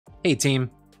Hey team,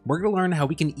 we're going to learn how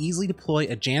we can easily deploy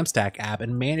a Jamstack app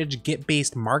and manage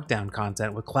Git-based Markdown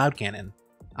content with CloudCannon.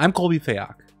 I'm Colby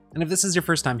Fayok, and if this is your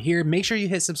first time here, make sure you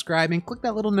hit subscribe and click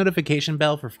that little notification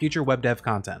bell for future web dev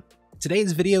content.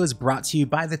 Today's video is brought to you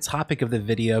by the topic of the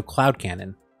video,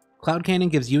 CloudCannon.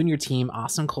 CloudCannon gives you and your team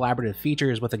awesome collaborative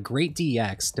features with a great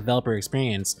DX developer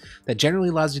experience that generally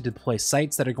allows you to deploy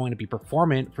sites that are going to be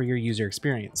performant for your user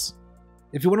experience.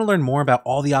 If you want to learn more about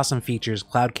all the awesome features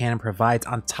CloudCannon provides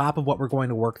on top of what we're going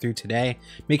to work through today,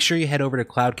 make sure you head over to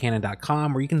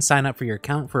cloudcannon.com where you can sign up for your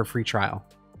account for a free trial.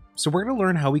 So we're going to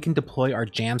learn how we can deploy our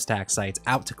Jamstack sites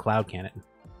out to CloudCannon.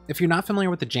 If you're not familiar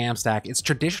with the Jamstack, it's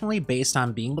traditionally based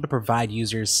on being able to provide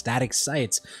users static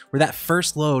sites where that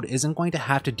first load isn't going to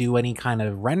have to do any kind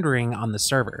of rendering on the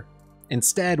server.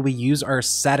 Instead, we use our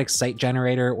static site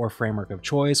generator or framework of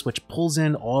choice, which pulls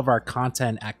in all of our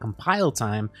content at compile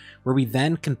time, where we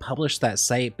then can publish that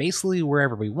site basically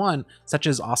wherever we want, such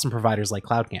as awesome providers like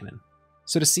CloudCannon.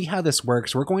 So to see how this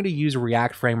works, we're going to use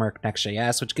React framework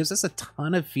Next.js, which gives us a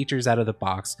ton of features out of the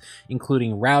box,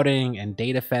 including routing and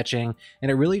data fetching, and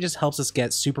it really just helps us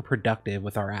get super productive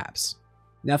with our apps.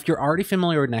 Now, if you're already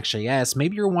familiar with Next.js,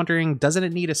 maybe you're wondering, doesn't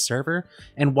it need a server?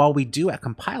 And while we do at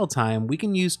compile time, we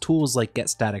can use tools like get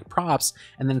static props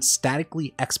and then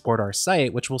statically export our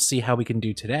site, which we'll see how we can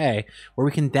do today, where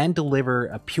we can then deliver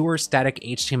a pure static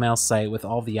HTML site with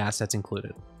all the assets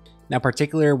included. Now, in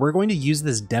particular, we're going to use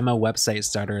this demo website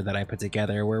starter that I put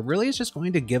together, where really it's just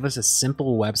going to give us a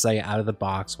simple website out of the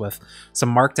box with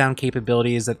some Markdown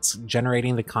capabilities that's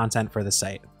generating the content for the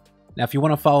site. Now, if you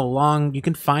want to follow along, you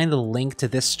can find the link to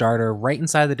this starter right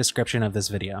inside the description of this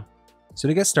video. So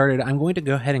to get started, I'm going to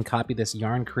go ahead and copy this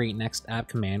yarn create next app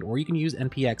command, or you can use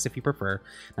npx if you prefer.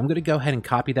 I'm going to go ahead and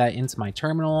copy that into my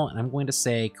terminal, and I'm going to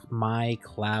say my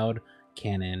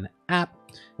CloudCannon app.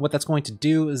 What that's going to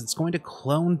do is it's going to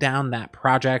clone down that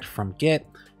project from Git.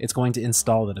 It's going to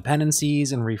install the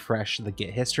dependencies and refresh the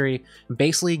Git history, and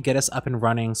basically get us up and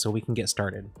running so we can get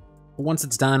started. But once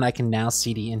it's done, I can now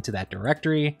cd into that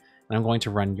directory. And I'm going to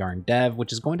run yarn dev,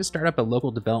 which is going to start up a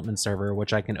local development server,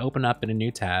 which I can open up in a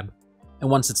new tab. And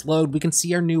once it's loaded, we can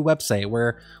see our new website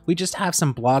where we just have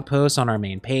some blog posts on our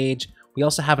main page. We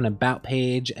also have an about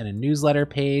page and a newsletter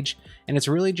page, and it's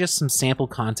really just some sample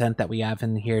content that we have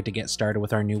in here to get started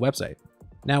with our new website.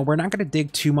 Now, we're not going to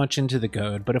dig too much into the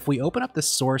code, but if we open up the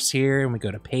source here and we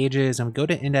go to pages and we go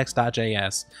to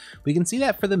index.js, we can see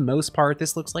that for the most part,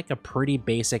 this looks like a pretty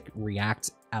basic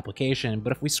React application.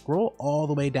 But if we scroll all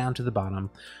the way down to the bottom,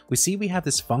 we see we have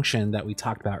this function that we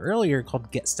talked about earlier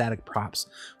called get static props,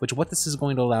 which what this is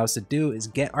going to allow us to do is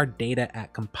get our data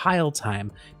at compile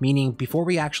time, meaning before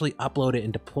we actually upload it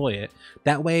and deploy it.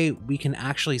 That way we can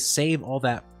actually save all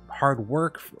that hard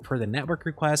work for the network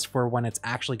request for when it's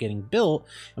actually getting built,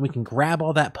 and we can grab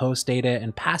all that post data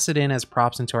and pass it in as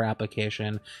props into our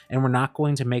application, and we're not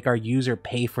going to make our user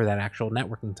pay for that actual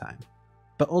networking time.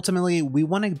 But ultimately, we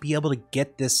want to be able to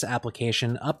get this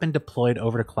application up and deployed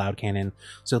over to CloudCannon,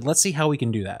 so let's see how we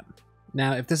can do that.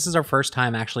 Now, if this is our first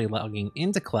time actually logging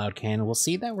into CloudCannon, we'll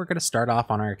see that we're going to start off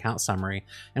on our account summary,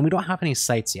 and we don't have any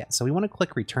sites yet. So we want to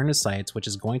click return to sites, which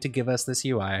is going to give us this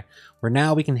UI, where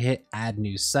now we can hit add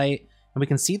new site, and we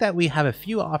can see that we have a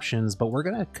few options, but we're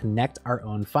going to connect our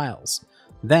own files.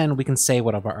 Then we can say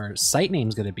what our site name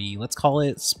is going to be. Let's call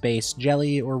it Space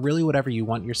Jelly, or really whatever you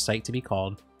want your site to be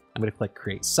called. I'm going to click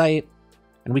create site.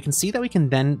 And we can see that we can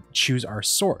then choose our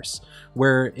source,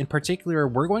 where in particular,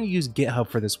 we're going to use GitHub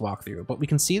for this walkthrough, but we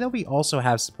can see that we also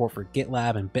have support for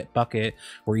GitLab and Bitbucket.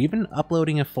 We're even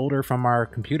uploading a folder from our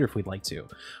computer if we'd like to,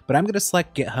 but I'm going to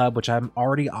select GitHub, which I'm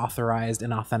already authorized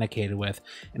and authenticated with.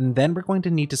 And then we're going to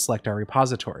need to select our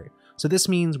repository. So this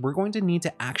means we're going to need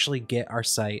to actually get our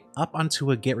site up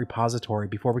onto a Git repository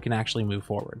before we can actually move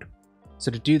forward. So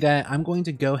to do that, I'm going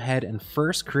to go ahead and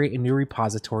first create a new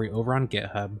repository over on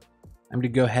GitHub. I'm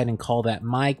going to go ahead and call that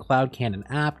my CloudCannon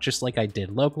app, just like I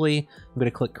did locally. I'm going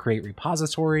to click create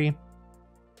repository.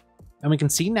 And we can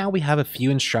see now we have a few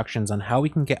instructions on how we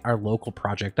can get our local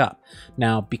project up.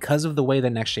 Now, because of the way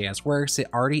that Next.js works, it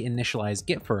already initialized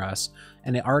Git for us,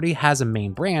 and it already has a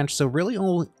main branch. So really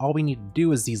all we need to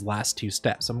do is these last two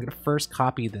steps. So I'm going to first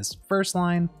copy this first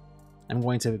line. I'm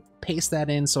going to paste that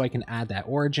in so I can add that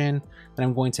origin. Then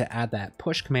I'm going to add that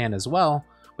push command as well,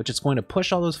 which is going to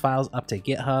push all those files up to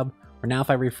GitHub. Where now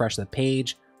if I refresh the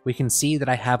page, we can see that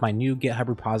I have my new GitHub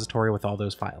repository with all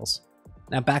those files.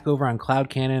 Now back over on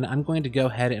CloudCannon, I'm going to go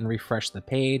ahead and refresh the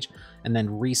page and then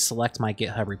reselect my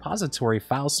GitHub repository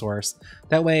file source.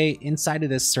 That way, inside of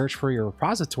this search for your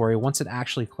repository, once it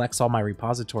actually collects all my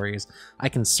repositories, I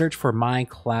can search for my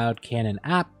CloudCannon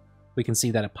app. We can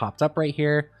see that it popped up right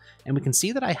here, and we can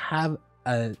see that I have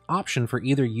an option for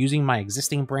either using my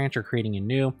existing branch or creating a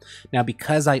new. Now,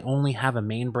 because I only have a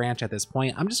main branch at this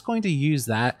point, I'm just going to use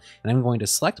that, and I'm going to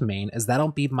select main, as that'll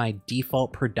be my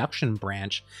default production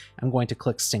branch. I'm going to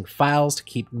click sync files to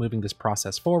keep moving this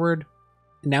process forward.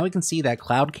 Now we can see that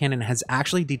CloudCannon has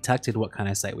actually detected what kind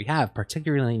of site we have,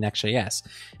 particularly Next.js.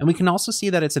 And we can also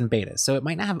see that it's in beta, so it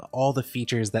might not have all the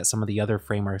features that some of the other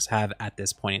frameworks have at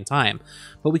this point in time.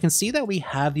 But we can see that we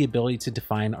have the ability to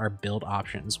define our build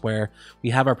options, where we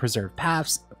have our preserved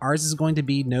paths. Ours is going to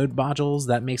be node modules.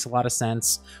 That makes a lot of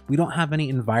sense. We don't have any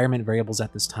environment variables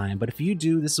at this time, but if you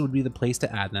do, this would be the place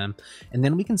to add them. And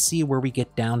then we can see where we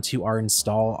get down to our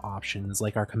install options,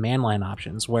 like our command line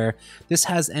options, where this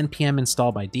has npm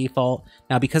install by default.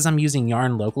 Now, because I'm using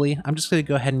yarn locally, I'm just going to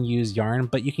go ahead and use yarn,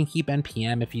 but you can keep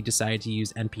npm if you decide to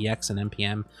use npx and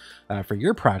npm for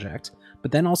your project.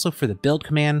 But then also for the build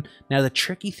command. Now, the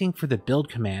tricky thing for the build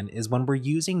command is when we're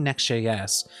using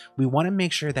Next.js, we want to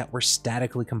make sure that we're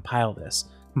statically compiling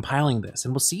this.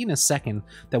 And we'll see in a second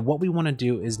that what we want to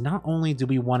do is not only do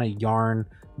we want to yarn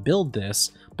build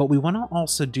this, but we want to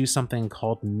also do something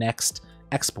called next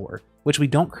export, which we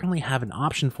don't currently have an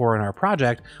option for in our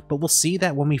project, but we'll see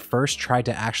that when we first try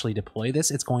to actually deploy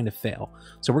this, it's going to fail.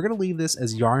 So we're going to leave this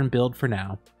as yarn build for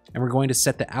now, and we're going to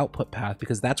set the output path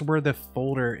because that's where the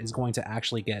folder is going to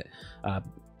actually get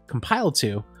compiled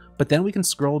to. But then we can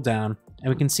scroll down and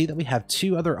we can see that we have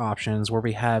two other options where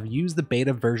we have use the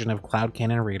beta version of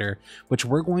CloudCannon Reader, which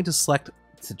we're going to select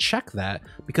to check that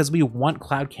because we want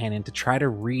CloudCannon to try to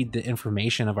read the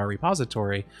information of our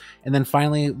repository. And then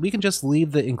finally, we can just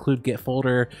leave the include git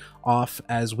folder off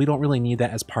as we don't really need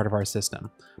that as part of our system.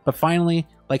 But finally,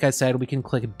 like I said, we can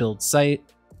click build site,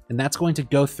 and that's going to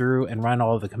go through and run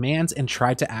all of the commands and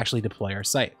try to actually deploy our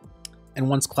site. And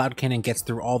once CloudCannon gets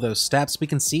through all those steps, we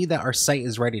can see that our site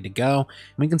is ready to go.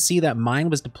 And we can see that mine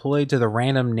was deployed to the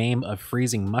random name of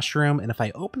freezing mushroom. And if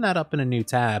I open that up in a new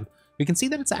tab, we can see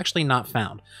that it's actually not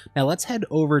found. Now let's head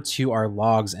over to our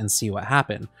logs and see what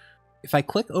happened. If I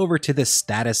click over to this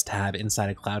status tab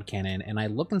inside of CloudCannon and I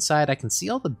look inside, I can see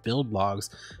all the build logs.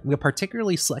 I'm going to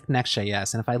particularly select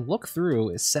Next.js, and if I look through,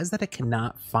 it says that it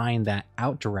cannot find that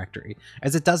out directory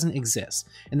as it doesn't exist.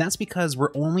 And that's because we're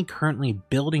only currently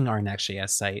building our Next.js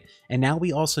site, and now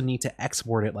we also need to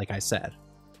export it like I said.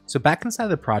 So back inside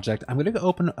the project, I'm going to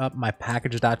open up my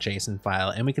package.json file,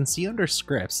 and we can see under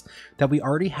scripts that we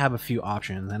already have a few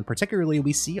options, and particularly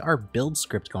we see our build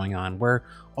script going on where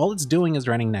all it's doing is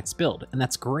running next build, and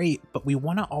that's great, but we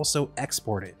want to also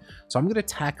export it. So I'm going to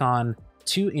tack on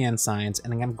two and signs,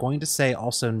 and I'm going to say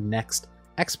also next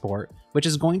export, which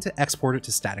is going to export it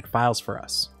to static files for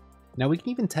us. Now we can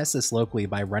even test this locally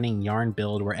by running yarn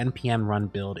build or npm run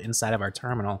build inside of our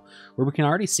terminal, where we can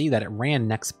already see that it ran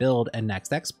next build and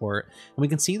next export, and we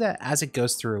can see that as it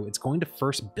goes through, it's going to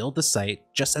first build the site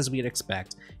just as we'd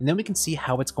expect, and then we can see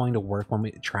how it's going to work when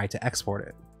we try to export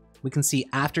it. We can see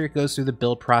after it goes through the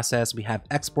build process, we have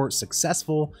export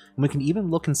successful, and we can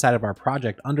even look inside of our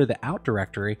project under the out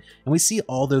directory, and we see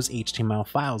all those HTML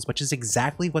files, which is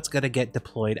exactly what's going to get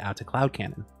deployed out to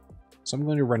CloudCannon. So I'm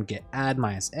going to run git add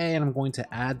 -a, and I'm going to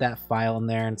add that file in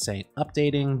there and say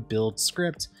updating build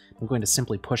script. I'm going to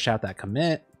simply push out that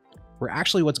commit. Where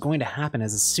actually what's going to happen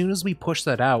is as soon as we push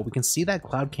that out, we can see that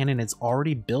CloudCannon is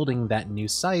already building that new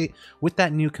site with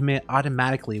that new commit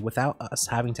automatically without us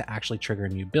having to actually trigger a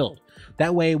new build.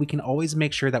 That way we can always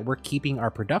make sure that we're keeping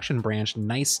our production branch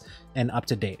nice and up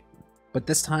to date. But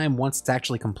this time, once it's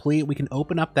actually complete, we can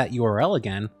open up that URL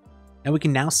again, and we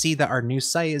can now see that our new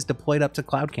site is deployed up to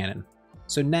CloudCannon.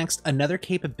 So next, another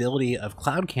capability of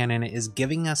CloudCannon is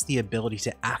giving us the ability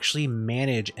to actually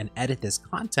manage and edit this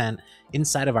content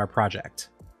inside of our project.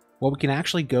 Well, we can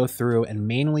actually go through and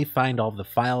manually find all of the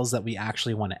files that we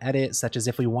actually want to edit, such as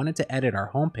if we wanted to edit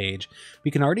our homepage,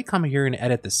 we can already come here and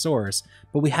edit the source,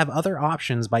 but we have other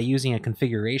options by using a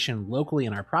configuration locally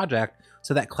in our project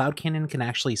so that CloudCannon can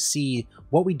actually see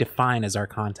what we define as our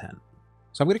content.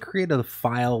 So I'm going to create a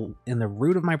file in the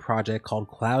root of my project called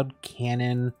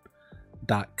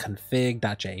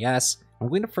cloudcannon.config.js. I'm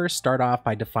going to first start off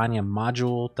by defining a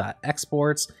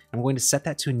module.exports. I'm going to set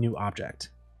that to a new object.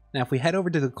 Now, if we head over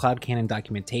to the CloudCannon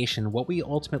documentation, what we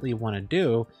ultimately want to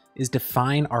do is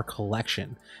define our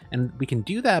collection. And we can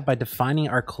do that by defining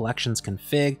our collections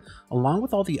config along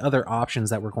with all the other options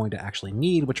that we're going to actually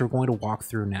need, which we're going to walk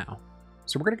through now.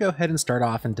 So we're going to go ahead and start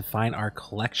off and define our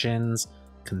collections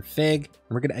config, and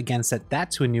we're going to again set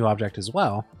that to a new object as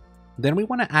well. Then we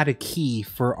want to add a key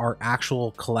for our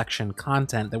actual collection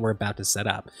content that we're about to set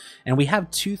up. And we have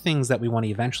two things that we want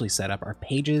to eventually set up, our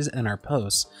pages and our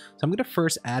posts. So I'm going to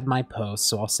first add my posts.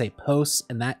 So I'll say posts,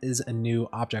 and that is a new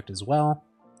object as well.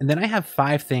 And then I have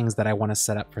 5 things that I want to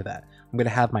set up for that. I'm going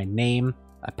to have my name,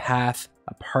 a path,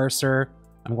 a parser,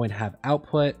 I'm going to have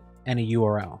output, and a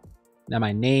URL. Now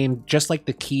my name, just like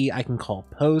the key, I can call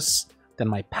posts. Then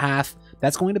my path,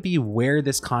 that's going to be where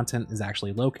this content is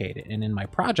actually located. And in my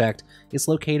project, it's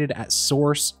located at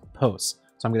source posts.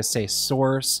 So I'm going to say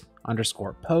source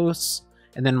underscore posts.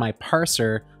 And then my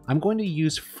parser, I'm going to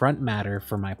use front matter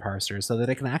for my parser so that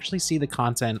I can actually see the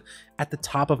content at the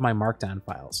top of my Markdown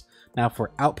files. Now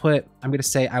for output, I'm going to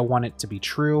say I want it to be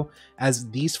true, as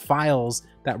these files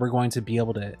that we're going to be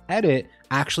able to edit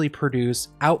actually produce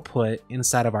output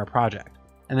inside of our project.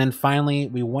 And then finally,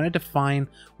 we want to define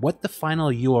what the final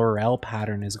URL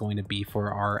pattern is going to be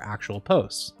for our actual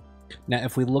posts. Now,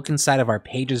 if we look inside of our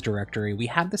pages directory, we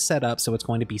have this set up so it's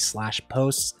going to be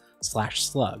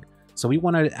 /posts/slug. So we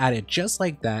want to add it just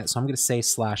like that. So I'm going to say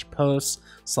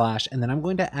 /posts/ and then I'm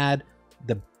going to add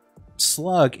the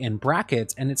slug in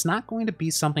brackets, and it's not going to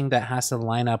be something that has to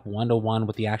line up one-to-one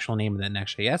with the actual name of the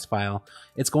Next.js file.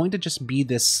 It's going to just be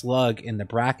this slug in the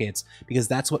brackets because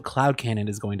that's what CloudCannon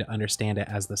is going to understand it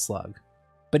as, the slug.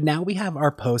 But now we have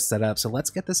our post set up, so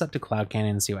let's get this up to CloudCannon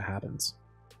and see what happens.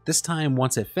 This time,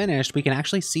 once it finished, we can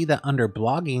actually see that under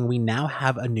blogging, we now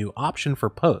have a new option for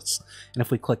posts. And if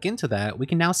we click into that, we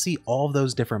can now see all of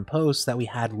those different posts that we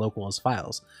had local as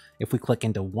files. If we click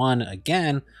into one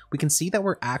again, we can see that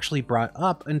we're actually brought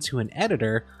up into an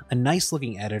editor, a nice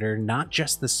looking editor, not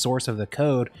just the source of the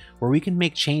code, where we can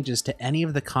make changes to any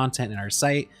of the content in our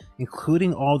site,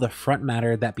 including all the front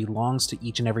matter that belongs to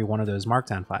each and every one of those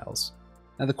Markdown files.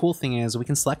 Now the cool thing is we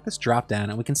can select this drop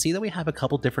down and we can see that we have a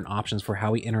couple different options for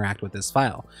how we interact with this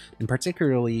file. And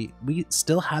particularly, we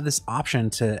still have this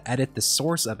option to edit the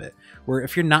source of it, where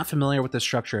if you're not familiar with the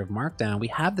structure of Markdown, we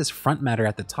have this front matter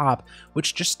at the top,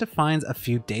 which just defines a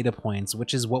few data points,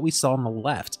 which is what we saw on the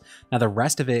left. Now the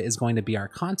rest of it is going to be our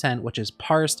content, which is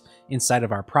parsed inside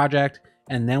of our project,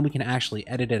 and then we can actually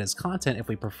edit it as content if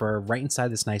we prefer right inside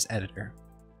this nice editor.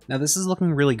 Now this is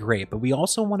looking really great, but we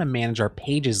also want to manage our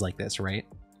pages like this, right?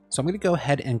 So I'm going to go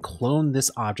ahead and clone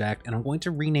this object, and I'm going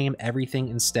to rename everything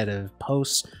instead of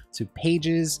posts to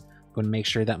pages. I'm going to make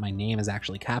sure that my name is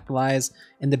actually capitalized.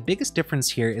 And the biggest difference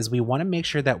here is we want to make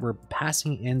sure that we're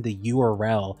passing in the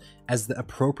URL as the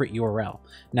appropriate URL.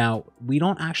 Now, we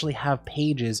don't actually have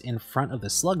pages in front of the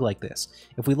slug like this.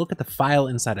 If we look at the file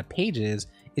inside of pages,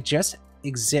 it just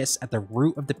exists at the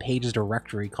root of the pages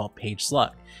directory called page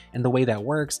slug. And the way that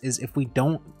works is if we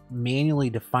don't manually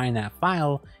define that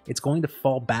file, it's going to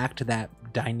fall back to that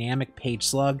dynamic page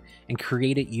slug and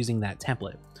create it using that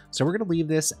template. So we're going to leave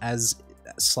this as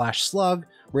 /slug,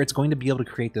 where it's going to be able to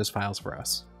create those files for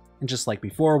us. And just like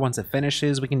before, once it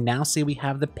finishes, we can now see we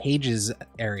have the pages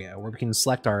area where we can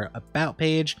select our about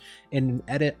page and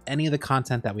edit any of the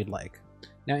content that we'd like.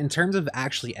 Now, in terms of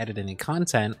actually editing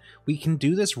content, we can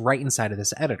do this right inside of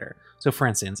this editor. So for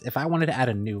instance, if I wanted to add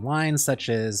a new line such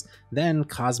as, then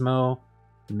Cosmo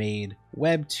made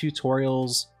web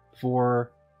tutorials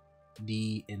for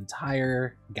the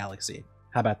entire galaxy.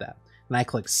 How about that? And I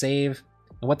click save.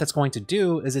 And what that's going to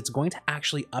do is it's going to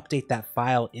actually update that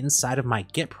file inside of my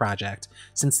Git project,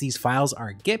 since these files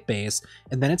are Git-based,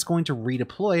 and then it's going to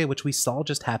redeploy, which we saw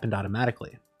just happened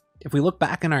automatically. If we look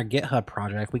back in our GitHub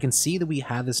project, we can see that we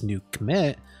have this new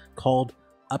commit called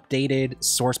updated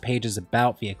source pages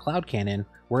about via CloudCannon,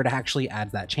 where it actually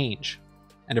adds that change.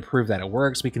 And to prove that it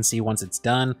works, we can see once it's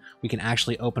done, we can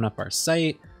actually open up our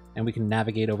site and we can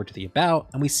navigate over to the about,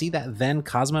 and we see that then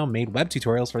Cosmo made web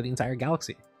tutorials for the entire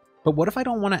galaxy. But what if I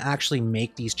don't want to actually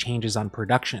make these changes on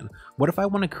production? What if I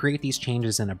want to create these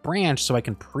changes in a branch so I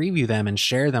can preview them and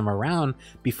share them around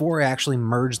before I actually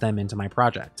merge them into my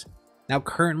project? Now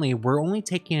currently, we're only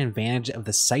taking advantage of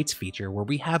the sites feature where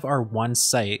we have our one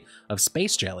site of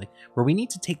Space Jelly, where we need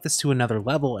to take this to another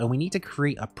level and we need to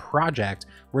create a project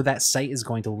where that site is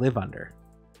going to live under.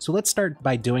 So let's start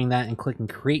by doing that and clicking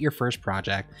create your first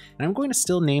project. And I'm going to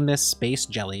still name this Space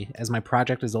Jelly, as my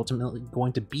project is ultimately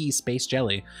going to be Space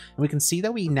Jelly. And we can see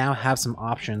that we now have some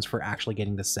options for actually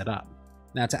getting this set up.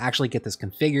 Now to actually get this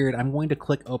configured, I'm going to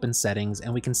click open settings,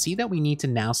 and we can see that we need to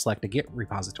now select a Git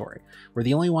repository, where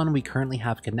the only one we currently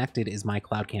have connected is my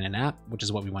CloudCannon app, which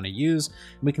is what we want to use.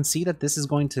 And we can see that this is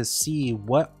going to see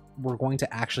what we're going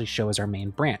to actually show as our main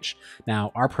branch.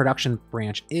 Now our production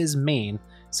branch is main,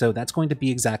 so that's going to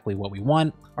be exactly what we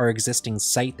want. Our existing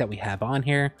site that we have on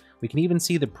here. We can even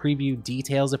see the preview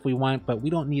details if we want, but we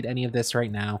don't need any of this right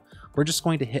now. We're just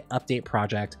going to hit update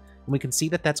project. And we can see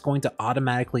that that's going to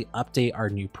automatically update our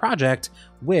new project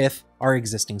with our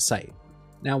existing site.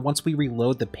 Now, once we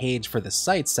reload the page for the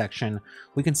sites section,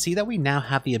 we can see that we now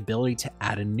have the ability to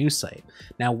add a new site.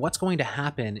 Now, what's going to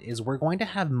happen is we're going to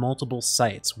have multiple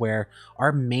sites where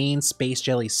our main Space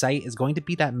Jelly site is going to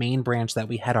be that main branch that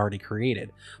we had already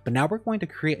created. But now we're going to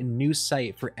create a new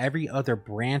site for every other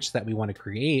branch that we want to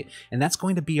create, and that's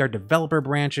going to be our developer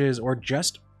branches or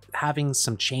just having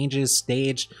some changes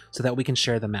staged so that we can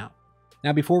share them out.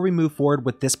 Now, before we move forward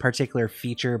with this particular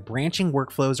feature, branching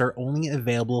workflows are only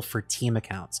available for team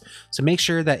accounts. So make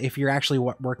sure that if you're actually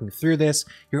working through this,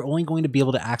 you're only going to be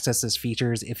able to access these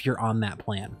features if you're on that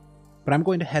plan. But I'm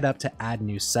going to head up to add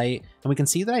new site, and we can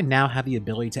see that I now have the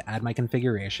ability to add my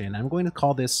configuration. I'm going to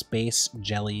call this Space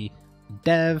Jelly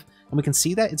Dev, and we can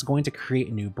see that it's going to create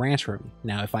a new branch for me.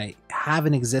 Now, if I have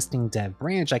an existing dev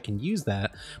branch, I can use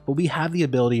that, but we have the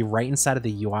ability right inside of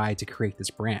the UI to create this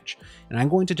branch. And I'm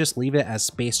going to just leave it as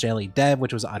Space Jelly Dev,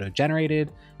 which was auto-generated,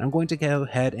 and I'm going to go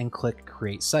ahead and click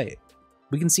Create Site.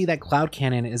 We can see that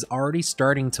CloudCannon is already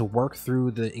starting to work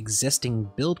through the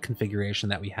existing build configuration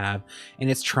that we have,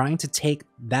 and it's trying to take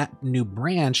that new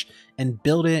branch and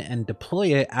build it and deploy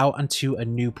it out onto a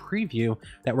new preview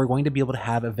that we're going to be able to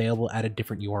have available at a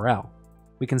different URL.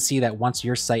 We can see that once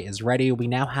your site is ready, we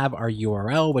now have our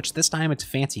URL, which this time it's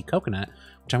Fancy Coconut,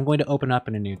 which I'm going to open up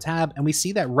in a new tab, and we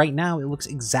see that right now it looks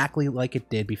exactly like it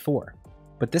did before.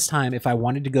 But this time, if I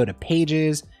wanted to go to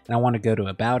pages and I want to go to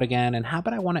about again, and how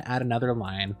about I want to add another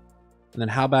line, and then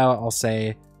how about I'll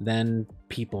say, then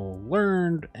people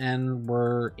learned and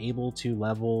were able to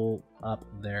level up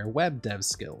their web dev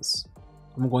skills.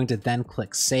 I'm going to then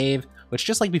click save, which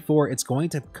just like before, it's going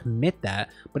to commit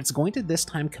that, but it's going to this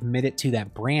time commit it to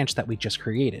that branch that we just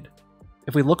created.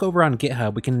 If we look over on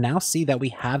GitHub, we can now see that we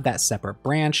have that separate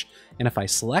branch. And if I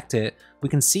select it, we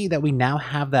can see that we now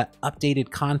have that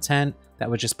updated content that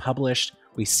was just published.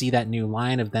 We see that new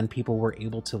line of then people were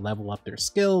able to level up their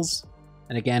skills.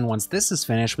 And again, once this is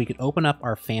finished, we can open up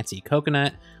our Fancy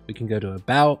Coconut, we can go to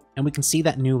about, and we can see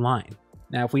that new line.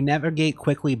 Now, if we navigate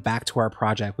quickly back to our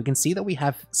project, we can see that we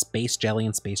have Space Jelly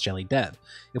and Space Jelly Dev.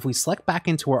 If we select back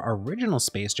into our original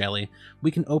Space Jelly,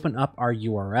 we can open up our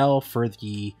URL for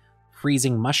the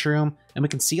freezing mushroom, and we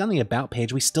can see on the about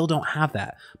page we still don't have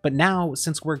that. But now,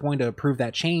 since we're going to approve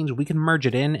that change, we can merge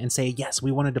it in and say yes,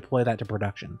 we want to deploy that to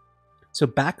production. So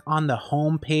back on the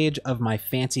home page of my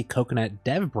Fancy Coconut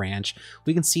dev branch,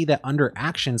 we can see that under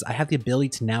actions I have the ability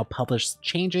to now publish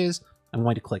changes. I'm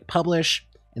going to click publish,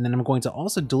 and then I'm going to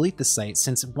also delete the site,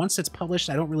 since once it's published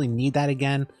I don't really need that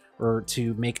again or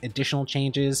to make additional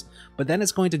changes. But then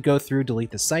it's going to go through,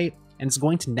 delete the site, and it's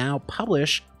going to now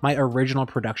publish my original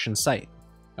production site.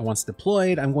 And once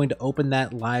deployed, I'm going to open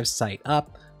that live site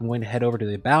up. I'm going to head over to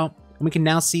the about, and we can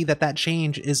now see that that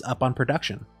change is up on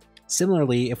production.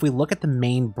 Similarly, if we look at the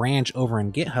main branch over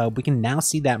in GitHub, we can now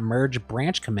see that merge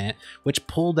branch commit, which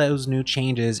pulled those new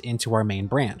changes into our main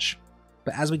branch.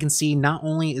 But as we can see, not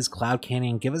only is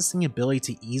CloudCannon give us the ability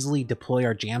to easily deploy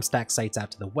our Jamstack sites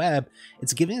out to the web,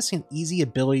 it's giving us an easy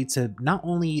ability to not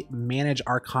only manage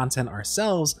our content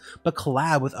ourselves, but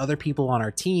collab with other people on our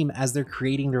team as they're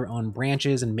creating their own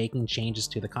branches and making changes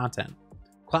to the content.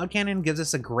 CloudCannon gives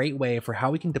us a great way for how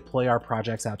we can deploy our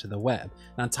projects out to the web.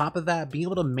 And on top of that, being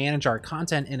able to manage our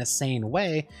content in a sane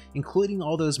way, including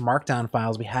all those Markdown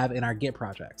files we have in our Git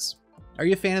projects. Are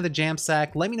you a fan of the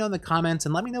Jamstack? Let me know in the comments,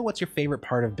 and let me know what's your favorite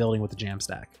part of building with the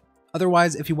Jamstack.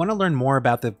 Otherwise, if you want to learn more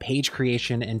about the page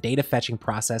creation and data fetching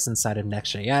process inside of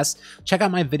Next.js, check out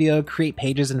my video, Create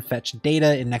Pages and Fetch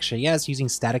Data in Next.js using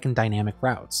static and dynamic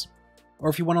routes. Or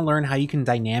if you want to learn how you can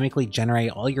dynamically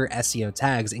generate all your SEO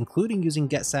tags, including using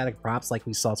getStatic props like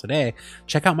we saw today,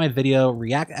 check out my video,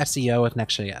 React SEO with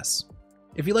Next.js.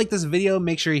 If you like this video,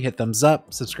 make sure you hit thumbs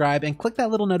up, subscribe, and click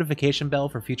that little notification bell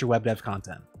for future web dev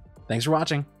content. Thanks for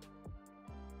watching.